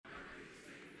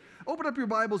Open up your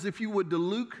Bibles, if you would, to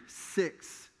Luke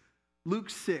 6. Luke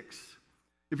 6.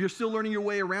 If you're still learning your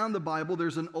way around the Bible,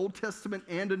 there's an Old Testament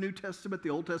and a New Testament. The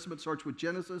Old Testament starts with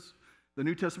Genesis. The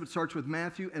New Testament starts with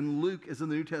Matthew, and Luke is in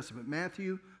the New Testament.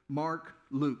 Matthew, Mark,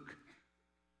 Luke.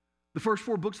 The first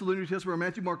four books of the New Testament are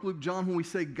Matthew, Mark, Luke, John. When we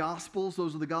say Gospels,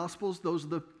 those are the Gospels.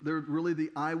 They're really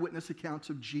the eyewitness accounts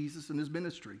of Jesus and his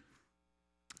ministry.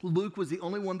 Luke was the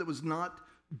only one that was not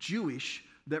Jewish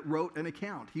that wrote an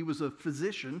account. He was a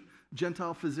physician,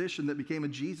 Gentile physician that became a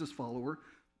Jesus follower.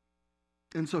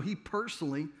 And so he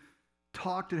personally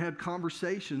talked and had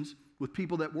conversations with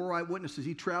people that were eyewitnesses.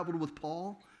 He traveled with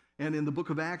Paul, and in the book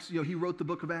of Acts, he wrote the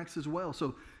book of Acts as well.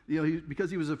 So,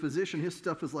 because he was a physician, his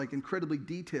stuff is like incredibly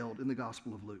detailed in the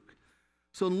Gospel of Luke.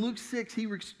 So in Luke 6,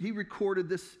 he recorded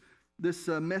this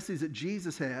message that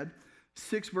Jesus had.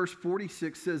 6 verse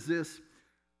 46 says this.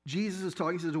 Jesus is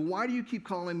talking. He says, "Why do you keep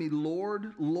calling me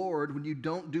Lord, Lord, when you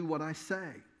don't do what I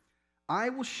say? I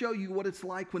will show you what it's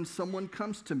like when someone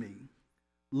comes to me,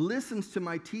 listens to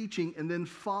my teaching, and then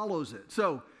follows it."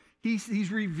 So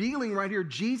he's revealing right here,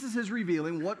 Jesus is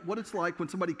revealing what it's like when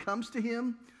somebody comes to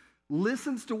him,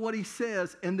 listens to what he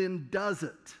says, and then does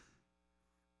it.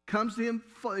 Comes to him,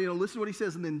 listens to what he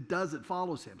says, and then does it,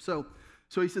 follows him. So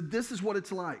he said, this is what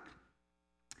it's like.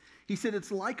 He said,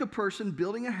 it's like a person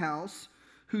building a house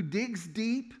who digs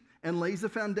deep and lays a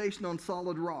foundation on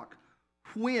solid rock.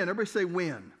 When? Everybody say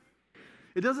when.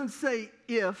 It doesn't say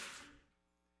if,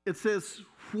 it says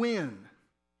when.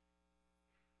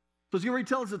 So it's going to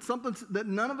tell us that something that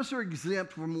none of us are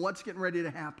exempt from what's getting ready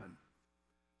to happen.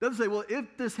 It doesn't say, well,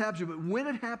 if this happens, but when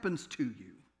it happens to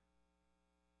you.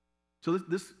 So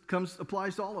this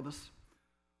applies to all of us.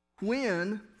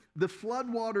 When the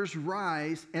floodwaters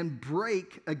rise and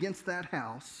break against that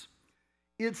house,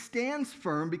 it stands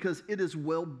firm because it is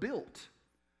well built.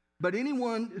 But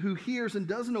anyone who hears and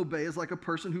doesn't obey is like a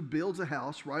person who builds a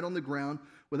house right on the ground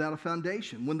without a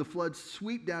foundation. When the floods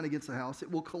sweep down against the house, it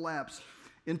will collapse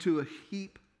into a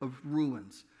heap of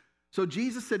ruins. So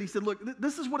Jesus said, he said, look,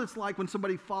 this is what it's like when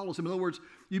somebody follows him. In other words,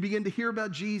 you begin to hear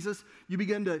about Jesus. You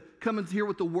begin to come and hear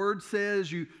what the word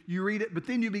says. You read it, but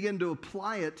then you begin to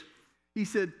apply it. He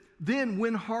said, then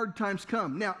when hard times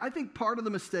come. Now, I think part of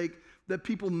the mistake that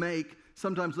people make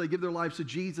sometimes they give their lives to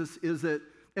Jesus is that,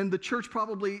 and the church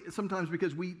probably sometimes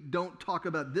because we don't talk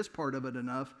about this part of it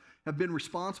enough, have been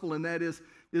responsible, and that is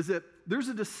that there's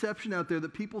a deception out there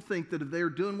that people think that if they're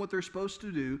doing what they're supposed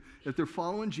to do, if they're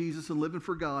following Jesus and living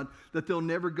for God, that they'll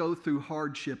never go through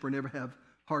hardship or never have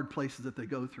hard places that they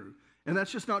go through. And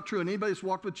that's just not true. And anybody that's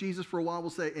walked with Jesus for a while will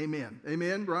say amen.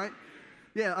 Amen, right?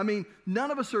 Yeah, I mean, none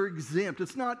of us are exempt.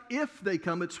 It's not if they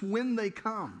come, it's when they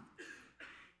come.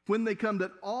 When they come,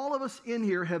 that all of us in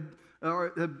here have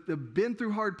been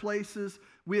through hard places.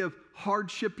 We have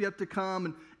hardship yet to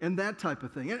come and that type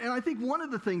of thing. And I think one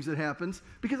of the things that happens,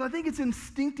 because I think it's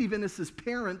instinctive in us as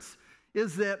parents,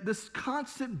 is that this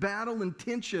constant battle and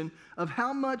tension of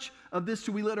how much of this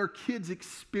do we let our kids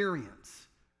experience.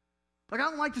 Like, I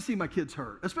don't like to see my kids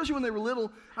hurt, especially when they were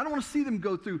little. I don't want to see them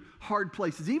go through hard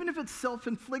places. Even if it's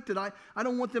self-inflicted, I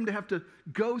don't want them to have to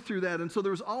go through that. And so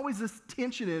there was always this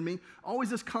tension in me, always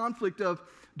this conflict of,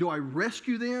 do I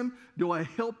rescue them? Do I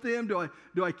help them?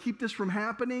 Do I keep this from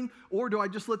happening? Or do I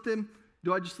just let them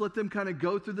kind of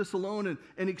go through this alone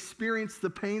and experience the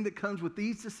pain that comes with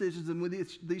these decisions and with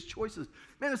these choices?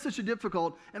 Man, it's such a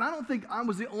difficult, and I don't think I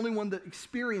was the only one that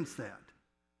experienced that.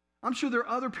 I'm sure there are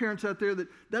other parents out there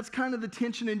that's kind of the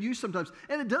tension in you sometimes.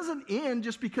 And it doesn't end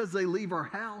just because they leave our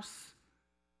house.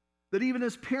 That even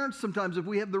as parents sometimes, if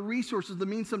we have the resources, the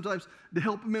means sometimes to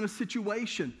help them in a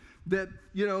situation that,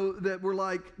 that we're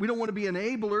like, we don't want to be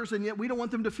enablers, and yet we don't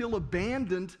want them to feel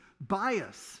abandoned by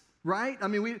us, right? I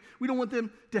mean, we don't want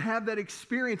them to have that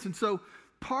experience. And so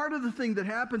part of the thing that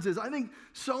happens is, I think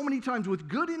so many times with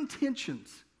good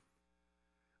intentions,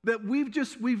 that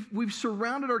we've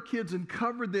surrounded our kids and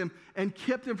covered them and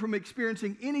kept them from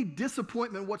experiencing any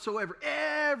disappointment whatsoever.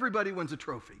 Everybody wins a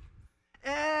trophy.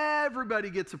 Everybody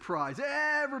gets a prize.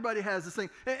 Everybody has this thing.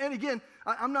 And again,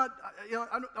 I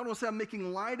don't want to say I'm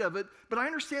making light of it, but I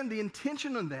understand the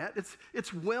intention on that.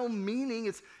 It's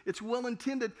well-meaning. It's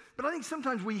well-intended. But I think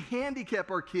sometimes we handicap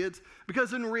our kids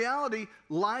because in reality,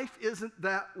 life isn't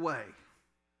that way.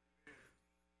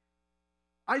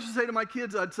 I used to say to my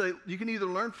kids, I'd say, you can either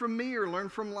learn from me or learn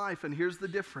from life, and here's the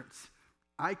difference.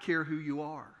 I care who you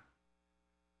are.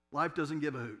 Life doesn't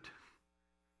give a hoot.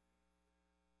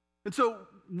 And so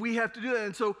we have to do that.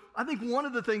 And so I think one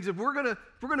of the things, if we're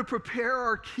gonna prepare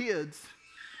our kids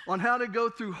on how to go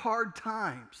through hard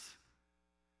times,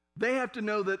 they have to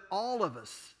know that all of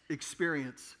us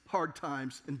experience hard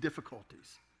times and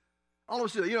difficulties. All of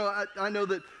us do that. You know, I know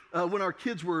that when our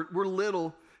kids were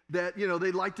little, that, you know,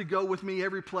 they liked to go with me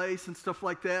every place and stuff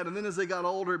like that. And then as they got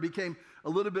older, it became a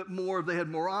little bit more, they had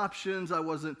more options. I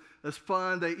wasn't as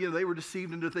fun. They were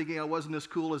deceived into thinking I wasn't as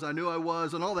cool as I knew I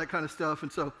was and all that kind of stuff.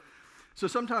 And so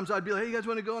sometimes I'd be like, hey, you guys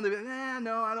want to go? And they'd be like,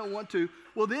 no, I don't want to.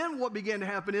 Well, then what began to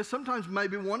happen is sometimes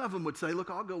maybe one of them would say, look,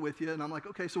 I'll go with you. And I'm like,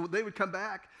 okay. So they would come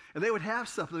back and they would have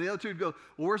something. The other two would go,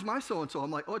 well, where's my so-and-so?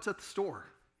 I'm like, oh, it's at the store.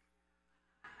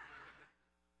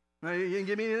 Now, you didn't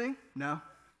give me anything? No.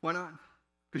 Why not?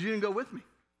 Because you didn't go with me.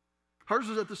 Hers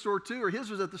was at the store too, or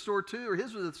his was at the store too, or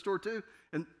his was at the store too.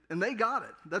 And they got it.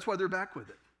 That's why they're back with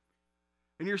it.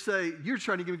 And you're saying, you're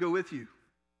trying to get me to go with you.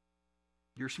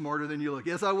 You're smarter than you look.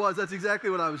 Yes, I was. That's exactly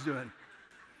what I was doing.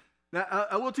 Now,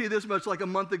 I will tell you this much, like a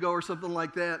month ago or something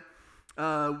like that,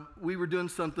 we were doing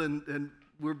something, and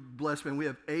we're blessed, man. We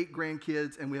have 8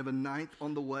 grandkids, and we have a 9th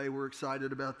on the way. We're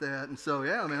excited about that. And so,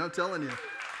 yeah, man, I'm telling you.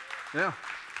 Yeah.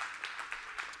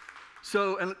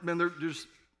 So, and man, there's,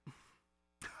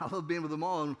 I love being with them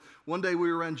all. And one day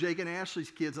we were around Jake and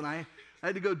Ashley's kids, and I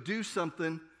had to go do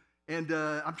something. And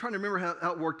I'm trying to remember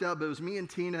how it worked out, but it was me and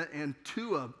Tina and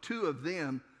two of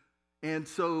them. And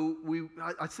so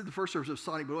I said the first service was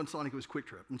Sonic, but it wasn't Sonic, it was Quick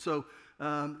Trip. And so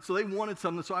they wanted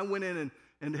something, so I went in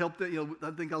and helped them. You know,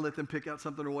 I think I let them pick out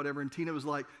something or whatever. And Tina was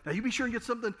like, now you be sure and get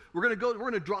something. We're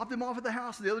going to drop them off at the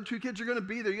house, and the other 2 kids are going to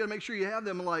be there. You got to make sure you have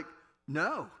them. I'm like,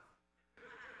 no.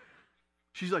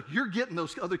 She's like, you're getting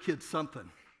those other kids something.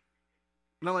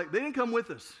 And I'm like, they didn't come with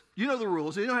us. You know the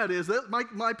rules. You know how it is. My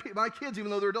kids,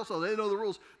 even though they're adults, they know the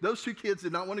rules. Those 2 kids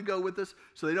did not want to go with us,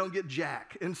 so they don't get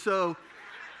Jack. And so,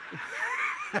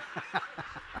 can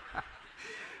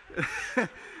I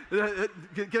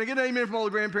get an amen from all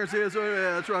the grandparents here? So,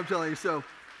 yeah, that's what I'm telling you. So,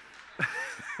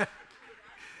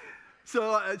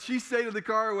 she stayed in the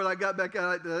car. When I got back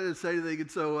out, I didn't say anything. And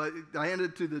so I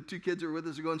handed it to the 2 kids that were with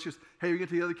us. And she goes, hey, you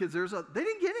get the other kids? They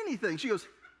didn't get anything. She goes,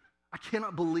 I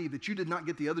cannot believe that you did not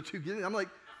get the other 2 getting. I'm like,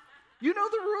 you know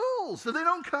the rules. If they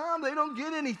don't come, they don't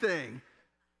get anything.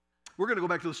 We're going to go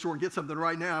back to the store and get something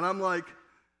right now. And I'm like,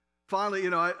 finally, you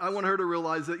know, I want her to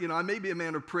realize that, you know, I may be a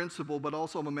man of principle, but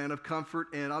also I'm a man of comfort.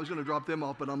 And I was going to drop them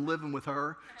off, but I'm living with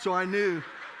her. So I knew.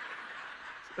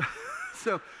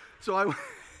 So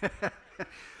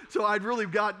I'd really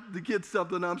got the kids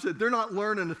something. I said, they're not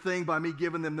learning a thing by me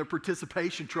giving them their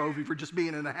participation trophy for just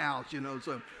being in the house, you know.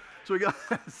 So we got,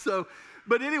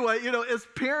 but anyway, you know, as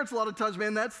parents, a lot of times,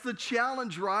 man, that's the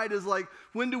challenge, right? Is like,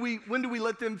 when do we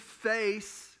let them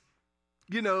face,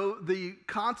 you know, the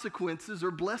consequences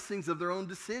or blessings of their own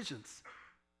decisions?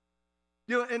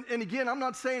 You know, and again, I'm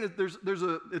not saying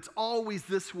that it's always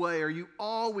this way or you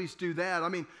always do that. I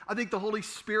mean, I think the Holy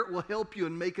Spirit will help you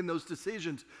in making those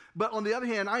decisions. But on the other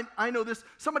hand, I know this.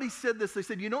 Somebody said this. They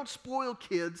said, you don't spoil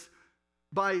kids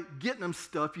by getting them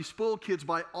stuff. You spoil kids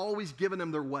by always giving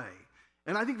them their way.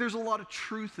 And I think there's a lot of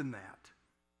truth in that.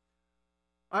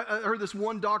 I heard this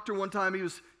one doctor one time.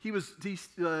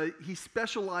 He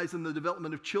specialized in the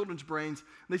development of children's brains.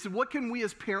 And they said, what can we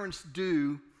as parents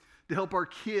do to help our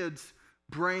kids'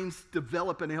 brains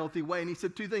develop in a healthy way? And he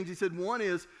said 2 things. He said, one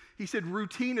is,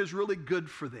 routine is really good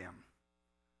for them.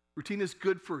 Routine is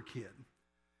good for a kid.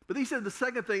 But he said the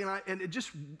second thing, and it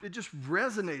just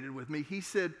resonated with me. He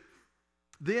said,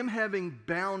 them having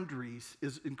boundaries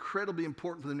is incredibly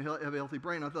important for them to have a healthy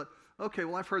brain. I thought, okay,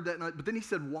 well, I've heard that. But then he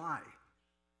said, why?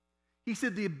 He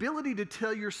said, the ability to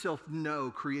tell yourself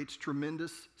no creates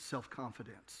tremendous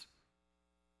self-confidence.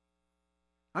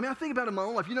 I mean, I think about it in my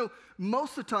own life. You know,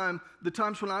 most of the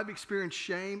times when I've experienced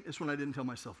shame is when I didn't tell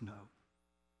myself no.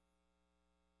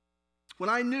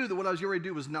 When I knew that what I was getting ready to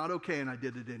do was not okay and I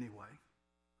did it anyway.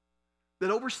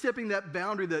 That overstepping that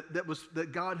boundary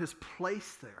that God has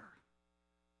placed there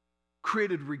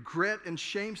created regret and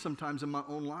shame sometimes in my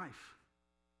own life.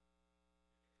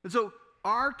 And so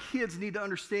our kids need to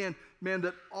understand, man,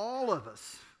 that all of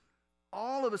us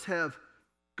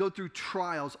go through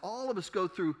trials. All of us go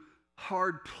through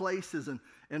hard places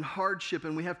and hardship,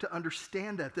 and we have to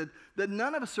understand that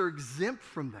none of us are exempt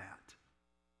from that.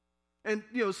 And,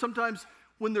 you know, sometimes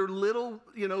when they're little,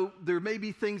 you know, there may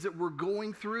be things that we're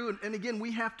going through, and again,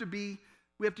 we have to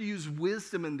use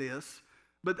wisdom in this.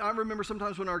 But I remember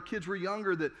sometimes when our kids were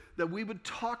younger that we would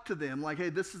talk to them like, hey,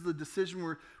 this is the decision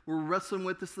we're wrestling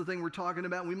with. This is the thing we're talking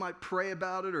about. And we might pray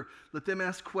about it or let them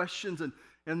ask questions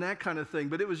and that kind of thing.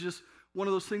 But it was just one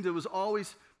of those things that was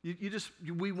always,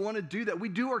 we want to do that. We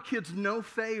do our kids no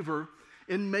favor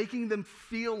in making them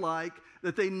feel like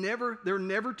that they're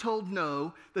never told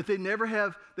no, that they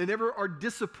never are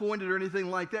disappointed or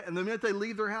anything like that. And the minute they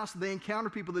leave their house, they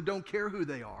encounter people that don't care who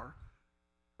they are.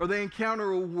 Or they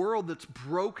encounter a world that's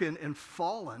broken and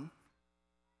fallen,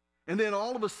 And then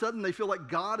all of a sudden they feel like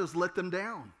God has let them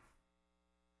down.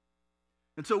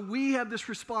 And so we have this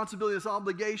responsibility, this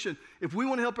obligation. If we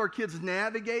want to help our kids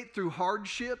navigate through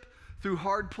hardship, through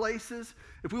hard places,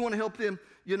 if we want to help them,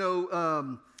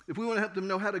 if we want to help them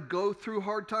know how to go through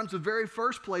hard times, the very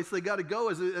first place they got to go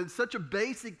is such a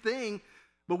basic thing,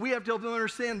 but we have to help them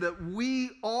understand that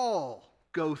we all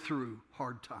go through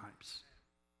hard times.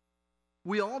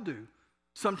 We all do.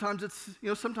 Sometimes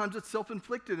it's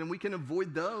self-inflicted and we can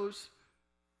avoid those.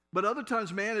 But other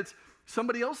times, man, it's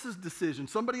somebody else's decision,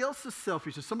 somebody else's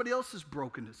selfishness, somebody else's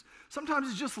brokenness. Sometimes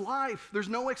it's just life. There's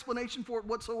no explanation for it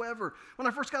whatsoever. When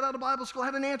I first got out of Bible school, I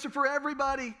had an answer for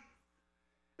everybody.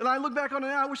 And I look back on it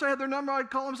now, I wish I had their number. I'd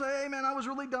call them and say, hey, man, I was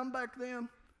really dumb back then.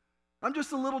 I'm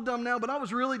just a little dumb now, but I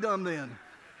was really dumb then.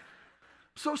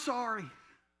 So sorry.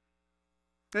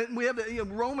 And we have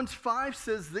Romans 5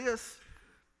 says this.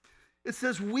 It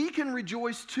says, we can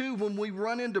rejoice too when we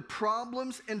run into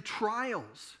problems and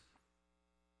trials.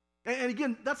 And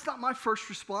again, that's not my first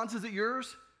response. Is it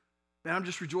yours? Man, I'm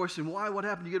just rejoicing. Why? What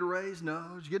happened? You get a raise? No.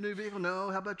 Did you get a new vehicle?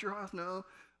 No. How about your house? No.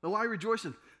 Well, why are you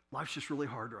rejoicing? Life's just really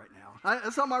hard right now.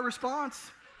 That's not my response.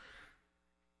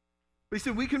 But he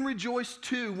said, we can rejoice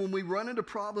too when we run into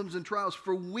problems and trials,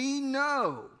 for we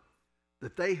know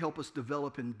that they help us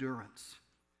develop endurance.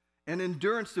 And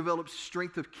endurance develops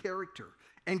strength of character.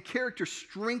 And character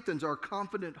strengthens our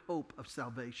confident hope of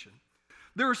salvation.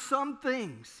 There are some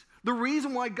things, the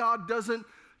reason why God doesn't,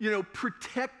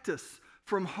 protect us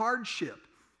from hardship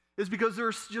is because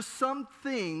there's just some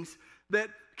things that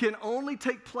can only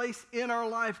take place in our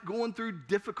life going through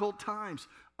difficult times.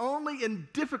 Only in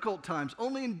difficult times,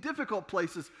 only in difficult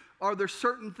places are there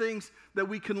certain things that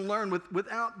we can learn.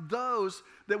 Without those,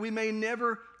 that we may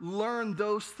never learn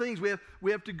those things.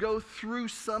 We have to go through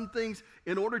some things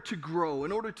in order to grow,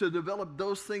 in order to develop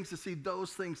those things, to see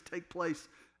those things take place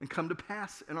and come to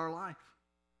pass in our life.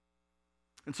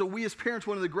 And so we as parents,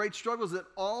 one of the great struggles that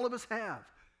all of us have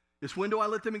is when do I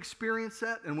let them experience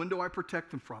that and when do I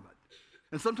protect them from it?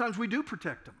 And sometimes we do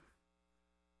protect them.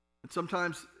 And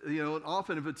sometimes, and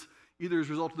often if it's either as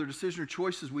a result of their decision or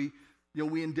choices, we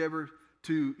endeavor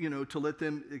to let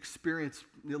them experience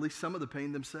at least some of the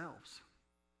pain themselves.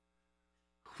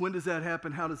 When does that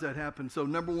happen? How does that happen? So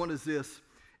number one is this,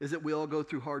 is that we all go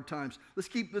through hard times. Let's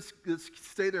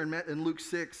stay there in Luke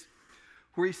 6,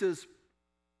 where he says,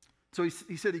 so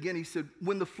he said,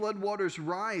 when the floodwaters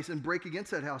rise and break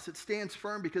against that house, it stands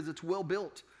firm because it's well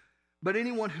built. But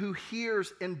anyone who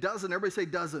hears and doesn't, everybody say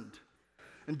doesn't,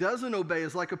 and doesn't obey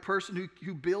is like a person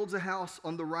who builds a house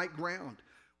on the right ground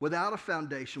without a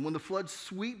foundation. When the floods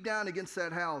sweep down against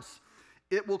that house,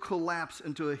 it will collapse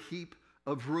into a heap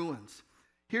of ruins.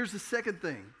 Here's the second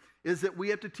thing, is that we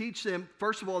have to teach them,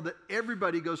 first of all, that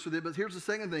everybody goes through this, but here's the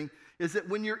second thing, is that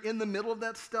when you're in the middle of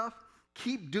that stuff,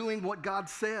 keep doing what God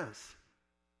says.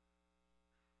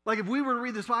 Like if we were to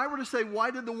read this, if I were to say,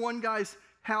 why did the one guy's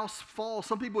house fall?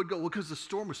 Some people would go, well, because the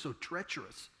storm was so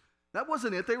treacherous. That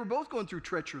wasn't it. They were both going through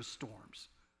treacherous storms.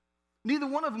 Neither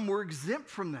one of them were exempt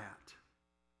from that.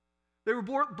 They were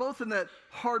both in that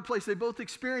hard place. They both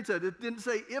experienced that. It didn't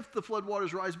say if the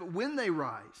floodwaters rise, but when they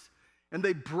rise and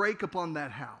they break upon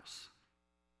that house.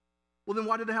 Well, then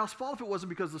why did the house fall if it wasn't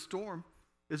because of the storm?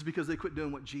 It's because they quit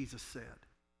doing what Jesus said.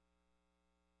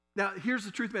 Now, here's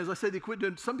the truth, man. As I say, they quit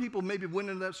doing, some people maybe went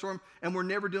into that storm and were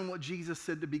never doing what Jesus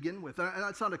said to begin with. And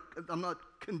I'm not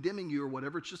condemning you or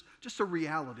whatever. It's just a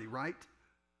reality, right?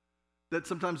 That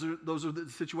sometimes those are the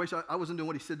situations. I wasn't doing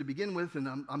what he said to begin with,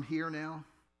 and I'm here now.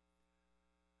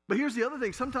 But here's the other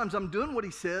thing. Sometimes I'm doing what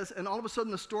he says, and all of a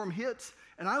sudden the storm hits,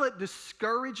 and I let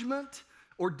discouragement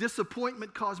or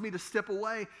disappointment cause me to step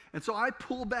away. And so I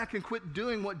pull back and quit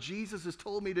doing what Jesus has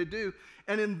told me to do.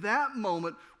 And in that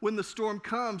moment, when the storm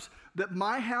comes, that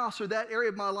my house or that area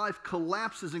of my life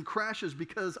collapses and crashes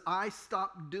because I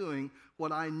stopped doing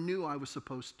what I knew I was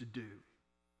supposed to do.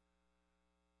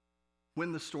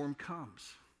 When the storm comes.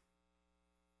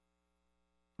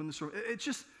 When the storm, it's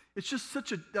just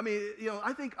such a,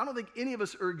 I don't think any of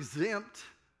us are exempt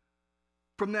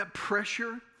from that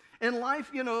pressure. And life,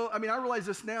 I realize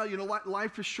this now,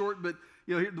 life is short, but,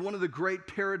 one of the great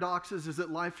paradoxes is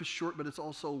that life is short, but it's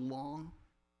also long.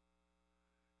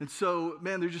 And so,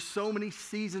 man, there's just so many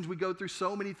seasons we go through,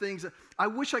 so many things. I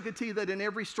wish I could tell you that in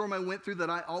every storm I went through that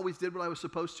I always did what I was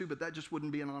supposed to, but that just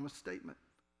wouldn't be an honest statement.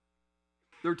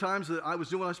 There were times that I was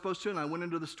doing what I was supposed to, and I went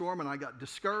into the storm, and I got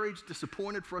discouraged,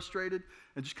 disappointed, frustrated,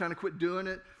 and just kind of quit doing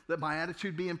it, that my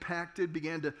attitude be impacted,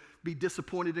 began to be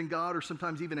disappointed in God, or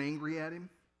sometimes even angry at him.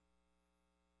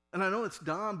 And I know it's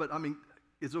dumb, but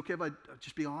is it okay if I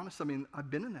just be honest?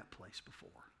 I've been in that place before.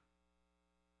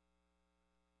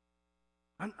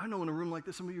 I know in a room like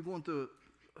this, some of you are going through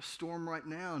a storm right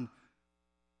now,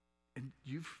 and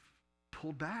you've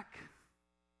pulled back.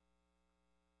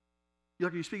 You're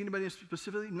like, are you speaking to anybody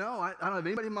specifically? No, I don't have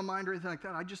anybody in my mind or anything like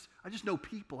that. I just know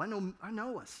people. I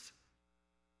know us.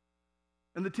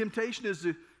 And the temptation is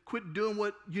to quit doing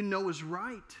what you know is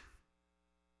right.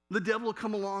 The devil will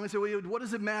come along and say, well, what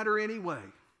does it matter anyway?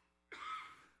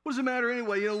 What does it matter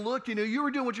anyway? Look, you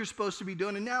were doing what you're supposed to be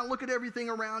doing, and now look at everything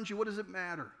around you. What does it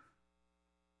matter?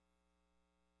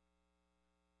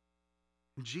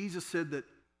 And Jesus said that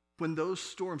when those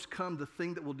storms come, the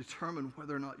thing that will determine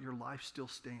whether or not your life still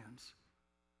stands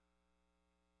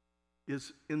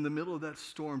is in the middle of that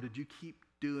storm, did you keep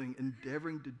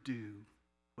endeavoring to do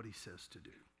what he says to do?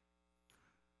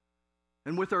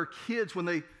 And with our kids,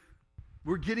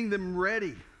 we're getting them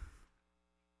ready,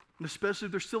 and especially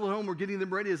if they're still at home, we're getting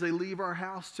them ready as they leave our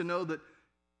house to know that,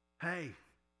 hey,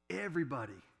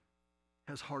 everybody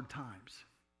has hard times.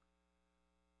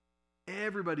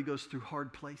 Everybody goes through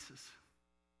hard places.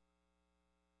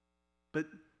 But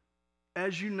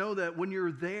as you know that, when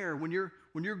you're there, when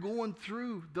you're going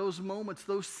through those moments,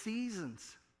 those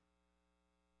seasons,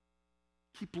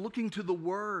 keep looking to the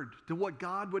Word, to what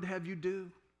God would have you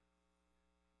do.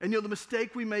 And the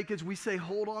mistake we make is we say,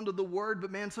 hold on to the Word,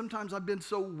 but man, sometimes I've been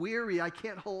so weary, I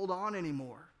can't hold on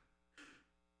anymore.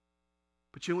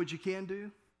 But you know what you can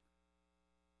do?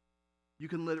 You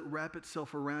can let it wrap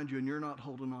itself around you, and you're not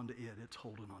holding on to it, it's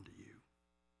holding on to you.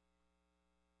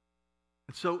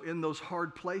 And so in those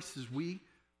hard places, we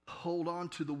hold on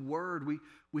to the Word.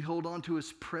 We hold on to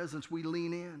His presence. We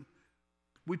lean in.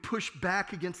 We push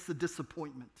back against the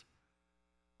disappointment.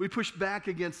 We push back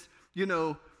against,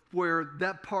 where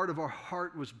that part of our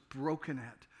heart was broken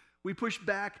at. We push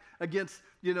back against,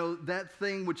 that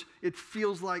thing which it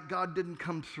feels like God didn't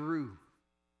come through.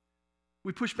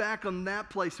 We push back on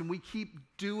that place, and we keep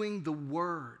doing the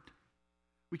Word.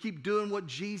 We keep doing what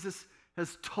Jesus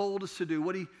has told us to do,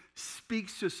 what He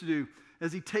speaks to us to do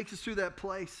as He takes us through that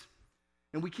place.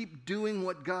 And we keep doing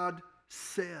what God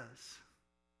says.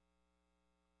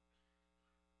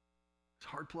 It's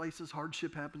hard places,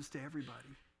 hardship happens to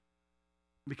everybody.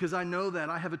 Because I know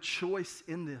that I have a choice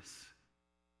in this.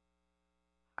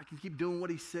 I can keep doing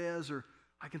what He says, or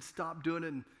I can stop doing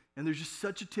it. And there's just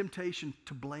such a temptation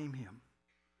to blame Him.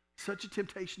 Such a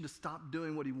temptation to stop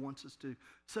doing what He wants us to.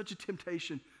 Such a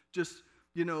temptation just,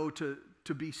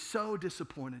 to be so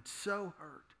disappointed, so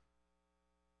hurt,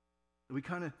 that we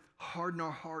kind of harden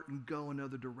our heart and go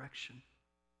another direction.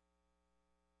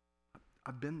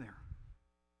 I've been there.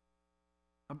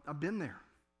 I've been there.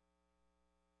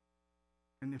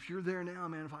 And if you're there now,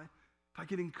 man, if I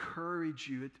could encourage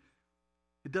you,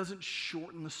 it doesn't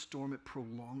shorten the storm, it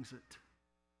prolongs it.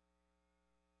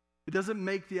 It doesn't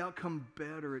make the outcome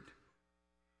better.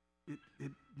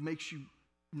 It makes you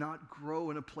not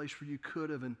grow in a place where you could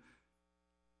have, and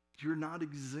you're not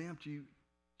exempt. You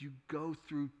go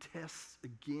through tests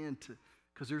again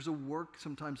because there's a work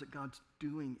sometimes that God's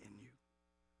doing in you.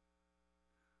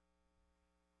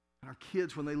 And our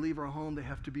kids, when they leave our home, they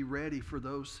have to be ready for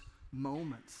those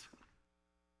moments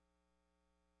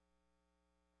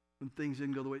when things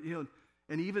didn't go the way,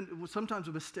 and even sometimes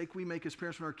a mistake we make as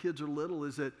parents when our kids are little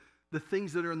is that the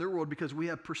things that are in their world, because we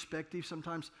have perspective,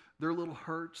 sometimes their little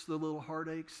hurts, their little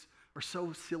heartaches are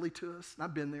so silly to us. And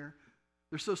I've been there.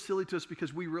 They're so silly to us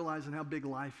because we realize how big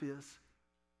life is.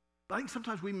 But I think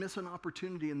sometimes we miss an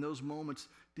opportunity in those moments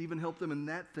to even help them in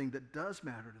that thing that does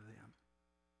matter to them,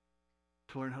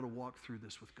 to learn how to walk through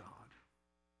this with God,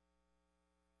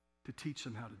 to teach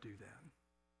them how to do that.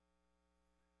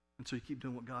 And so you keep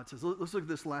doing what God says. Let's look at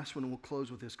this last one, and we'll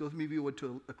close with this. Go with me, if you would,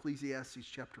 to Ecclesiastes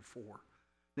chapter 4.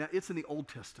 Now, it's in the Old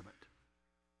Testament.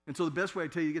 And so the best way I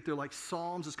tell you to get there, like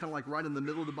Psalms is kind of like right in the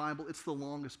middle of the Bible. It's the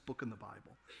longest book in the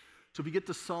Bible. So if you get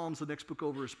to Psalms, the next book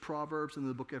over is Proverbs, and then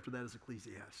the book after that is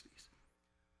Ecclesiastes.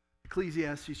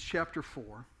 Ecclesiastes chapter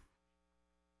 4.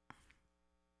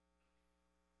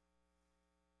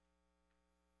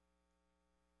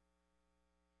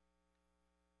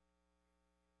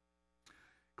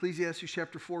 Ecclesiastes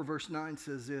chapter 4, verse 9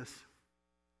 says this.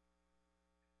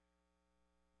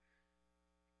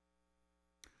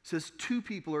 It says, 2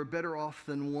 people are better off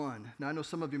than one. Now, I know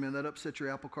some of you, man, that upsets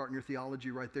your apple cart and your theology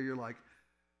right there. You're like,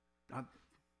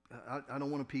 I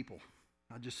don't want a people.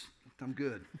 I'm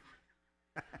good.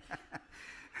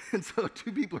 And so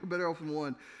 2 people are better off than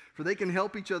one, for they can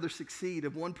help each other succeed.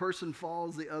 If one person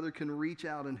falls, the other can reach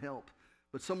out and help.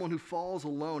 But someone who falls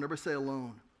alone, everybody say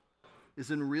alone,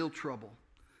 is in real trouble.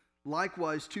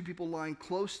 Likewise, 2 people lying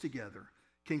close together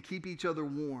can keep each other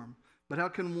warm. But how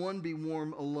can one be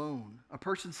warm alone? A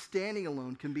person standing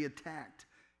alone can be attacked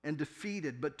and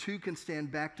defeated, but 2 can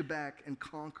stand back to back and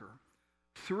conquer.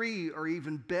 3 are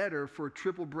even better, for a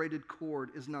triple braided cord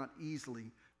is not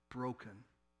easily broken.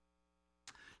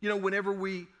 You know, whenever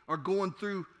we are going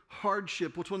through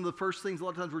hardship, what's one of the first things a lot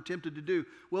of times we're tempted to do?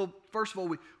 Well, first of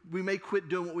all, we may quit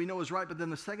doing what we know is right, but then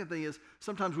the second thing is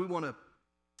sometimes we want to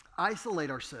isolate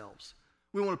ourselves.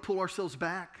 We want to pull ourselves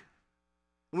back.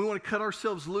 And we want to cut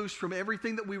ourselves loose from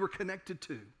everything that we were connected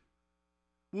to.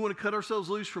 We want to cut ourselves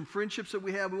loose from friendships that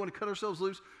we have. We want to cut ourselves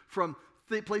loose from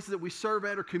places that we serve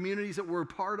at or communities that we're a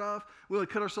part of. We want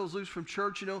to cut ourselves loose from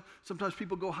church. You know, sometimes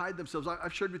people go hide themselves.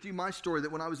 I've shared with you my story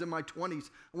that when I was in my 20s,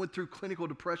 I went through clinical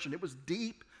depression. It was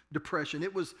deep depression.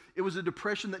 It was a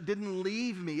depression that didn't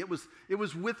leave me. It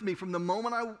was with me from the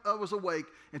moment I was awake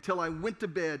until I went to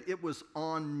bed. It was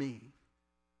on me.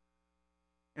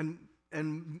 And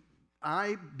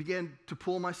I began to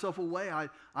pull myself away.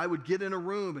 I would get in a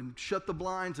room and shut the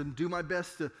blinds and do my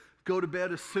best to go to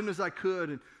bed as soon as I could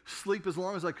and sleep as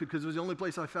long as I could, because it was the only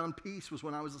place I found peace was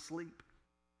when I was asleep.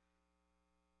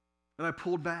 And I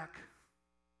pulled back.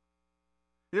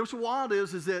 And what's wild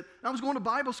is that I was going to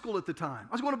Bible school at the time.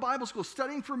 I was going to Bible school,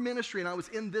 studying for ministry, and I was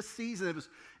in this season.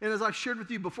 And as I shared with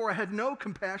you before, I had no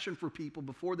compassion for people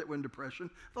before that were in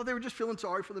depression. I thought they were just feeling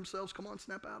sorry for themselves. Come on,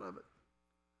 snap out of it.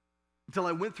 Until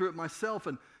I went through it myself.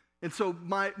 And so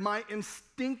my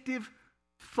instinctive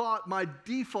thought, my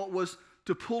default was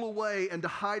to pull away and to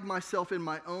hide myself in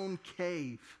my own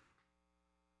cave,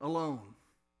 alone,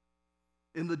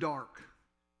 in the dark.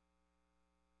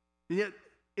 And yet,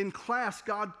 in class,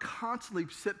 God constantly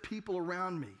set people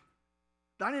around me.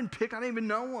 I didn't even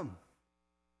know them.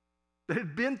 They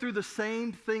had been through the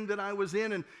same thing that I was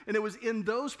in, and it was in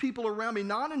those people around me,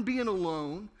 not in being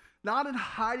alone, not in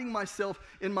hiding myself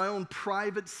in my own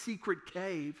private, secret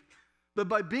cave, but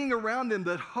by being around them,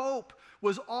 that hope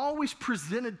was always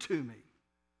presented to me.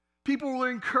 People would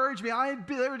encourage me.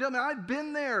 They were telling me, I'd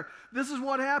been there. This is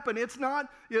what happened. It's not,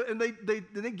 and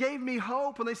they gave me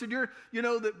hope, and they said, we're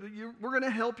going to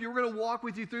help you. We're going to walk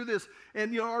with you through this.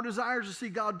 And, our desire is to see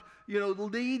God,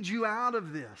 lead you out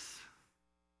of this.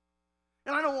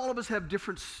 And I know all of us have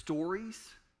different stories.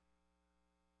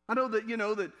 I know that,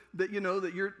 that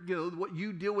you're, what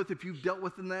you deal with, if you've dealt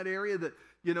with in that area, that,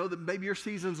 that maybe your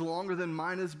season's longer than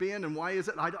mine has been. And why is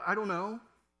it? I don't know.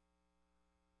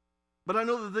 But I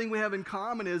know the thing we have in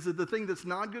common is that the thing that's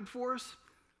not good for us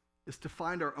is to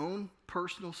find our own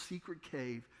personal secret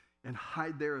cave and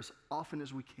hide there as often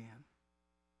as we can.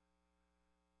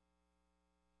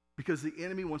 Because the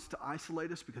enemy wants to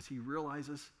isolate us, because he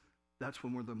realizes that's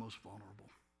when we're the most vulnerable.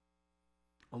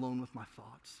 Alone with my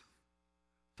thoughts.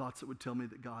 Thoughts that would tell me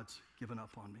that God's given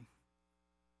up on me.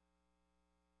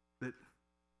 That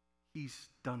he's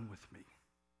done with me.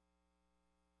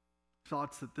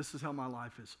 Thoughts that this is how my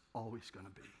life is always going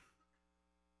to be.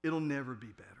 It'll never be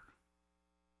better.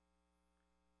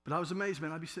 But I was amazed,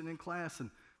 man. I'd be sitting in class, and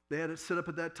they had it set up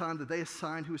at that time that they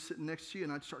assigned who was sitting next to you,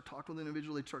 and I'd start talking with the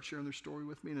individual. They'd start sharing their story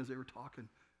with me, and as they were talking,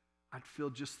 I'd feel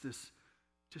just this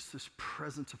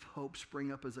presence of hope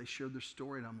spring up as they shared their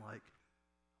story, and I'm like,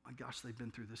 oh my gosh, they've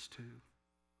been through this too.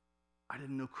 I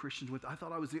didn't know Christians went. I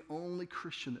thought I was the only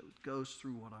Christian that goes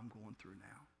through what I'm going through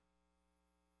now.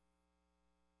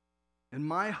 And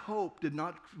my hope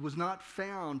was not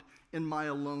found in my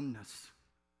aloneness.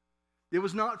 It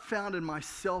was not found in my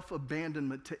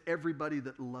self-abandonment to everybody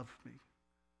that loved me.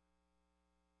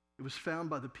 It was found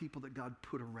by the people that God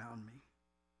put around me.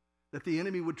 That the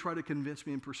enemy would try to convince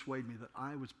me and persuade me that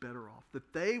I was better off,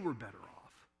 that they were better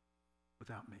off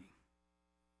without me.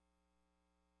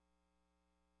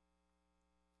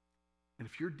 And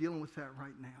if you're dealing with that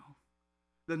right now,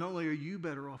 then not only are you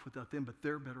better off without them, but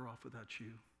they're better off without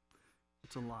you.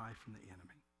 It's a lie from the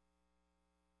enemy.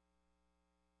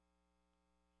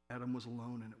 Adam was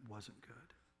alone and it wasn't good.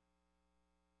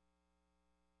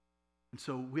 And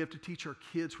so we have to teach our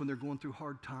kids when they're going through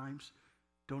hard times,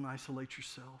 don't isolate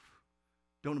yourself.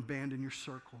 Don't abandon your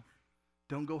circle.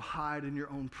 Don't go hide in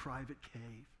your own private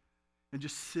cave and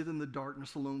just sit in the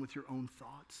darkness alone with your own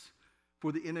thoughts.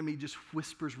 For the enemy just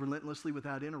whispers relentlessly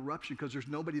without interruption because there's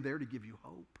nobody there to give you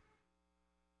hope.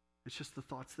 It's just the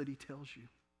thoughts that he tells you.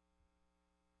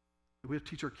 We have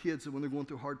to teach our kids that when they're going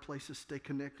through hard places, stay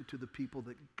connected to the people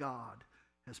that God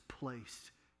has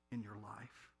placed in your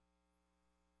life.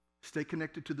 Stay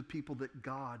connected to the people that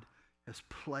God has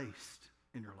placed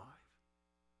in your life.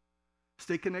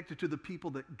 Stay connected to the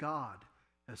people that God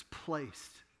has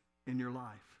placed in your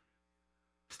life.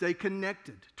 Stay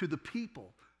connected to the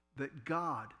people that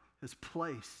God has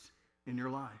placed in your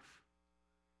life.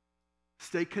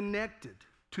 Stay connected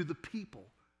to the people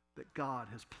that God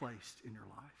has placed in your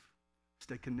life.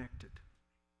 Stay connected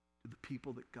to the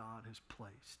people that God has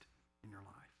placed in your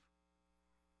life.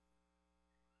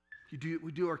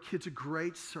 We do our kids a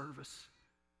great service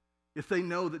if they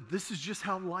know that this is just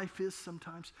how life is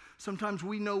sometimes. Sometimes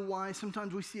we know why.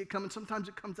 Sometimes we see it coming. Sometimes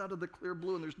it comes out of the clear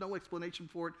blue and there's no explanation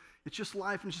for it. It's just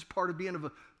life and it's just part of being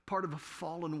part of a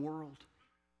fallen world.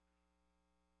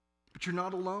 But you're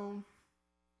not alone.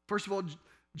 First of all,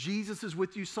 Jesus is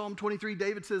with you. Psalm 23,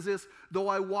 David says this, though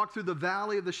I walk through the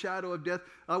valley of the shadow of death,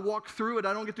 I walk through it.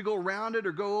 I don't get to go around it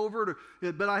or go over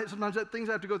it, but sometimes things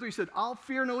I have to go through. He said, I'll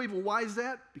fear no evil. Why is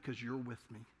that? Because you're with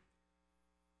me.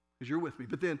 Because you're with me.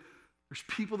 But then there's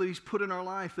people that he's put in our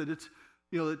life that it's,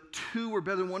 that two are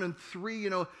better than one and three,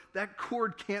 that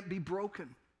cord can't be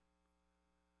broken.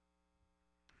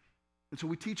 And so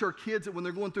we teach our kids that when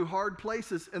they're going through hard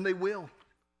places, and they will.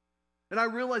 And I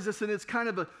realize this, and it's kind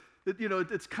of a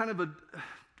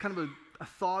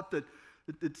thought that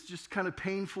it's just kind of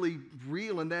painfully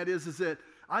real, and that is that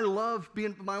I love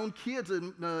being my own kids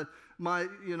and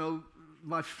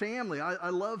my family. I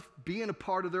love being a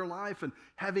part of their life and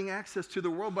having access to the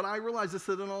world, but I realize this,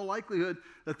 that in all likelihood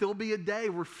that there'll be a day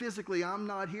where physically I'm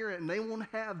not here and they won't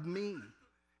have me.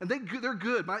 And they're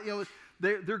good.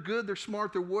 They're good, they're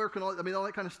smart, they're working, all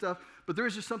that kind of stuff. But there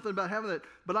is just something about having that.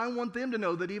 But I want them to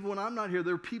know that even when I'm not here,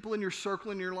 there are people in your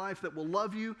circle, in your life that will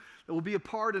love you, that will be a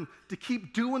part, and to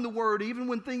keep doing the word, even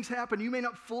when things happen. You may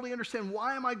not fully understand,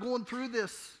 why am I going through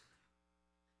this?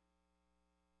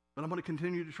 But I'm going to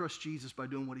continue to trust Jesus by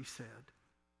doing what he said.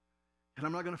 And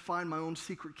I'm not going to find my own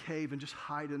secret cave and just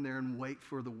hide in there and wait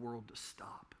for the world to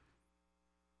stop.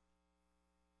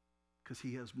 Because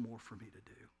he has more for me to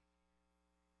do.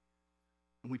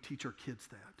 And we teach our kids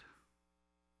that.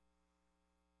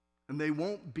 And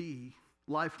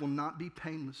life will not be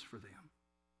painless for them.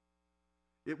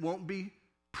 It won't be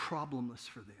problemless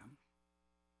for them.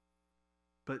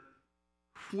 But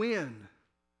when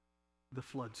the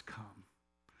floods come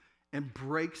and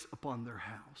breaks upon their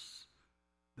house,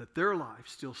 that their life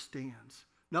still stands.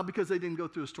 Not because they didn't go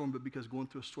through a storm, but because going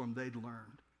through a storm, they'd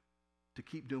learned to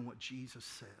keep doing what Jesus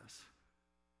says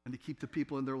and to keep the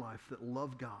people in their life that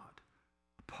love God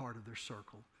a part of their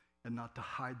circle and not to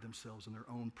hide themselves in their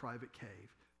own private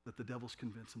cave that the devil's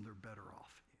convinced them they're better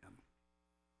off in.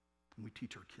 And we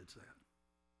teach our kids that.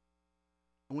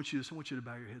 I want you to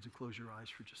bow your heads and close your eyes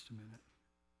for just a minute.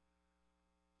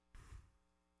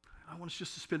 I want us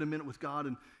just to spend a minute with God,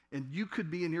 and you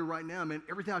could be in here right now. Man,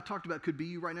 everything I talked about could be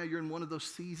you right now. You're in one of those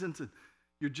seasons, and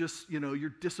you're just,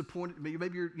 you're disappointed.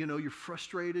 Maybe you're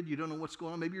frustrated. You don't know what's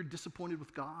going on. Maybe you're disappointed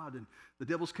with God, and the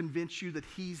devil's convinced you that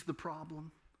he's the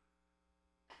problem.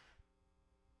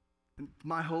 And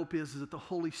my hope is that the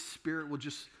Holy Spirit will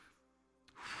just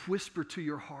whisper to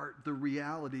your heart the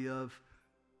reality of,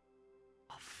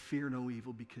 I'll fear no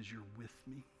evil because you're with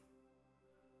me.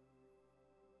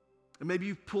 And maybe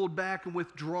you've pulled back and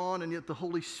withdrawn, and yet the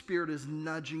Holy Spirit is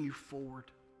nudging you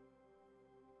forward,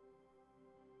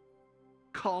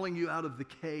 calling you out of the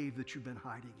cave that you've been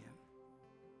hiding in.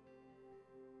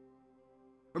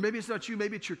 Or maybe it's not you,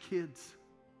 maybe it's your kids.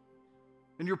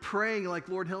 And you're praying like,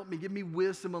 Lord, help me, give me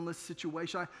wisdom on this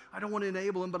situation. I don't want to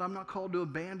enable them, but I'm not called to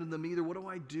abandon them either. What do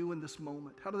I do in this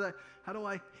moment? How do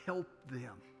I help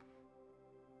them?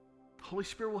 The Holy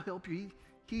Spirit will help you.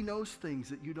 He knows things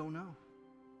that you don't know.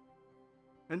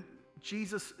 And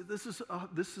Jesus, this is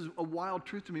a wild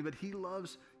truth to me, but he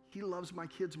loves my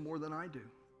kids more than I do,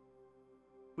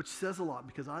 which says a lot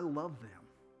because I love them.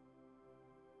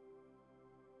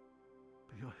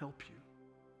 But he'll help you.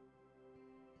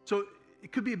 So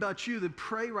it could be about you. Then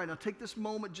pray right now. Take this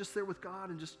moment just there with God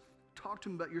and just talk to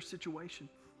him about your situation.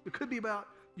 It could be about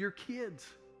your kids.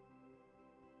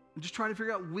 And just trying to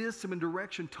figure out wisdom and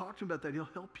direction. Talk to him about that. He'll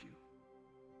help you.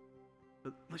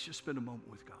 But let's just spend a moment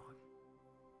with God.